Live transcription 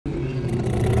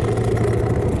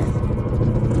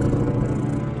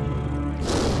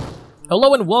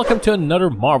Hello and welcome to another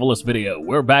marvelous video.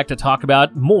 We're back to talk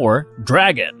about more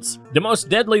dragons. The most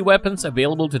deadly weapons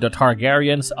available to the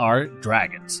Targaryens are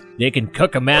dragons. They can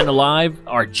cook a man alive,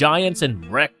 are giants, and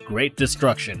wreak great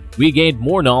destruction. We gained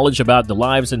more knowledge about the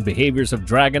lives and behaviors of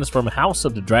dragons from House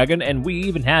of the Dragon, and we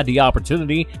even had the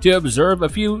opportunity to observe a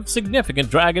few significant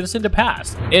dragons in the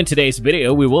past. In today's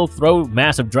video, we will throw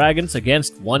massive dragons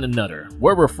against one another.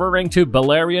 We're referring to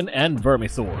Balerion and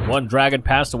Vermithor. One dragon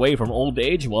passed away from old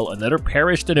age while another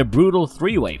perished in a brutal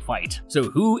three-way fight. So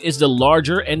who is the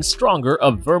larger and stronger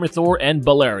of Vermithor and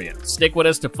Balerion? Stick with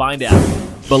us to find out.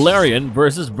 Balerion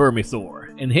versus Vermithor.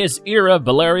 In his era,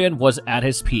 Balerion was at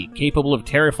his peak, capable of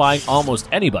terrifying almost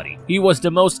anybody. He was the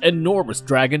most enormous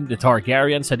dragon the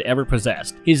Targaryens had ever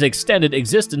possessed. His extended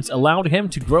existence allowed him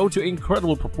to grow to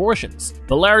incredible proportions.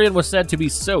 Balerion was said to be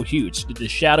so huge that the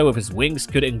shadow of his wings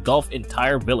could engulf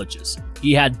entire villages.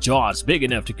 He had jaws big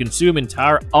enough to consume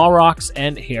entire aurochs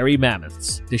and hairy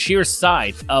mammoths. The sheer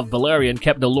size of Balerion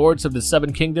kept the lords of the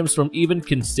Seven Kingdoms from even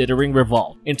considering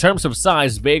revolt. In terms of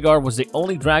size, Vhagar was the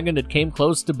only dragon that came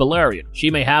close to Balerion.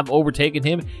 She may have overtaken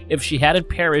him if she hadn't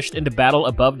perished in the battle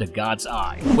above the God's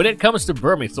Eye. When it comes to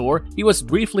Vermithor, he was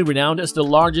briefly renowned as the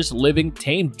largest living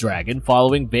tamed dragon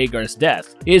following Vhagar's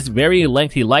death. His very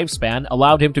lengthy lifespan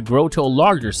allowed him to grow to a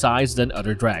larger size than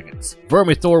other dragons.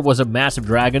 Vermithor was a massive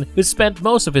dragon who spent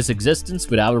most of his existence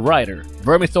without a rider.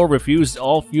 Vermithor refused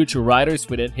all future riders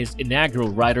when his inaugural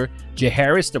rider,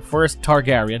 Jaehaerys I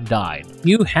Targaryen, died.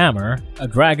 Hugh Hammer, a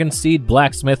dragon seed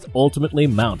blacksmith, ultimately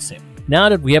mounts him. Now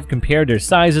that we have compared their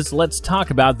sizes, let's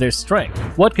talk about their strength.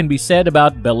 What can be said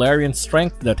about Balerion's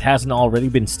strength that hasn't already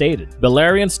been stated?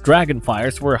 Balerion's dragon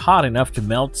fires were hot enough to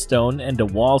melt stone, and the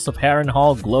walls of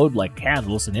Harrenhal glowed like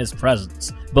candles in his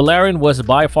presence. Balerion was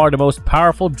by far the most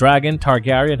powerful dragon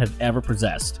Targaryen had ever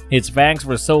possessed. His fangs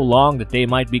were so long that they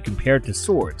might be compared to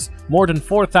swords. More than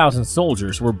 4,000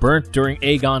 soldiers were burnt during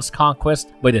Aegon's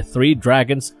conquest by the three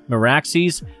dragons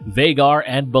Meraxes, Vhagar,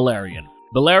 and Balerion.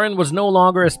 Balerion was no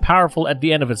longer as powerful at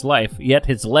the end of his life, yet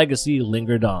his legacy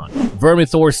lingered on.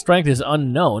 Vermithor's strength is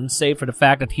unknown, save for the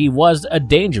fact that he was a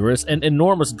dangerous and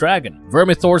enormous dragon.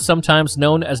 Vermithor, sometimes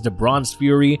known as the Bronze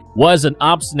Fury, was an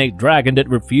obstinate dragon that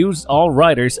refused all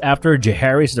riders after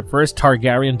Jaehaerys I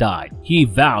Targaryen died. He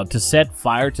vowed to set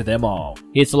fire to them all.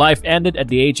 His life ended at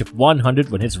the age of 100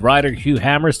 when his rider Hugh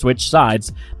Hammer switched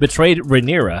sides, betrayed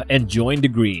Rhaenyra, and joined the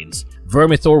Greens.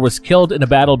 Vermithor was killed in a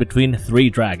battle between three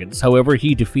dragons. However,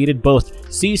 he defeated both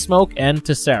Seasmoke and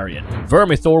Tessarion.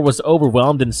 Vermithor was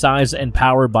overwhelmed in size and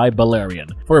power by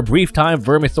Balerion. For a brief time,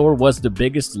 Vermithor was the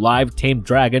biggest live tamed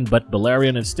dragon, but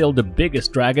Balerion is still the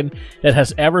biggest dragon that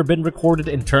has ever been recorded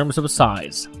in terms of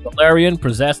size. Balerion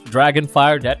possessed dragon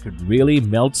fire that could really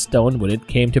melt stone when it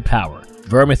came to power.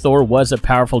 Vermithor was a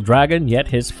powerful dragon, yet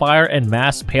his fire and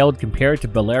mass paled compared to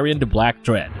Balerion the Black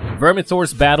Dread.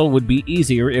 Vermithor's battle would be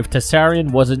easier if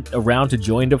Tessarion wasn't around to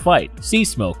join the fight.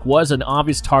 Seasmoke was an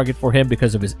obvious target for him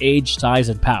because of his age, size,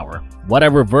 and power.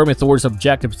 Whatever Vermithor's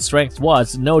objective strength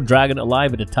was, no dragon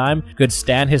alive at the time could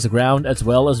stand his ground as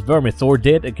well as Vermithor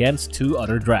did against two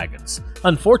other dragons.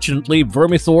 Unfortunately,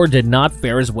 Vermithor did not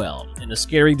fare as well. In a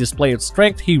scary display of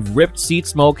strength, he ripped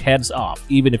Seasmoke heads off.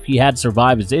 Even if he had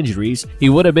survived his injuries, he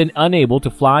would have been unable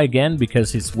to fly again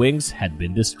because his wings had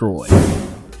been destroyed.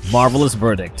 Marvelous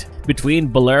verdict. Between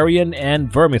Balerion and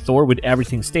Vermithor, with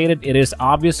everything stated, it is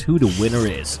obvious who the winner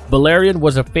is. Balerion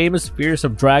was a famous,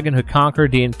 fearsome dragon who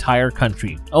conquered the entire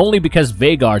country. Only because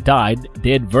Vhagar died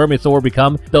did Vermithor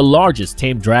become the largest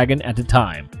tamed dragon at the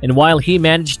time. And while he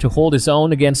managed to hold his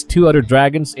own against two other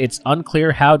dragons, it's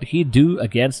unclear how he'd do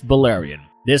against Balerion.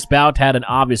 This bout had an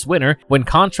obvious winner. When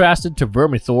contrasted to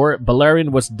Vermithor,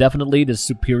 Balerion was definitely the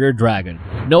superior dragon.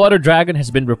 No other dragon has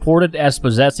been reported as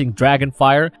possessing dragon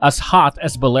fire as hot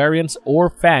as Balerion's or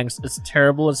fangs as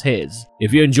terrible as his.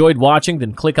 If you enjoyed watching,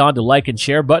 then click on the like and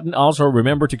share button. Also,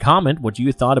 remember to comment what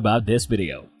you thought about this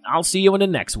video. I'll see you in the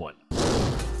next one.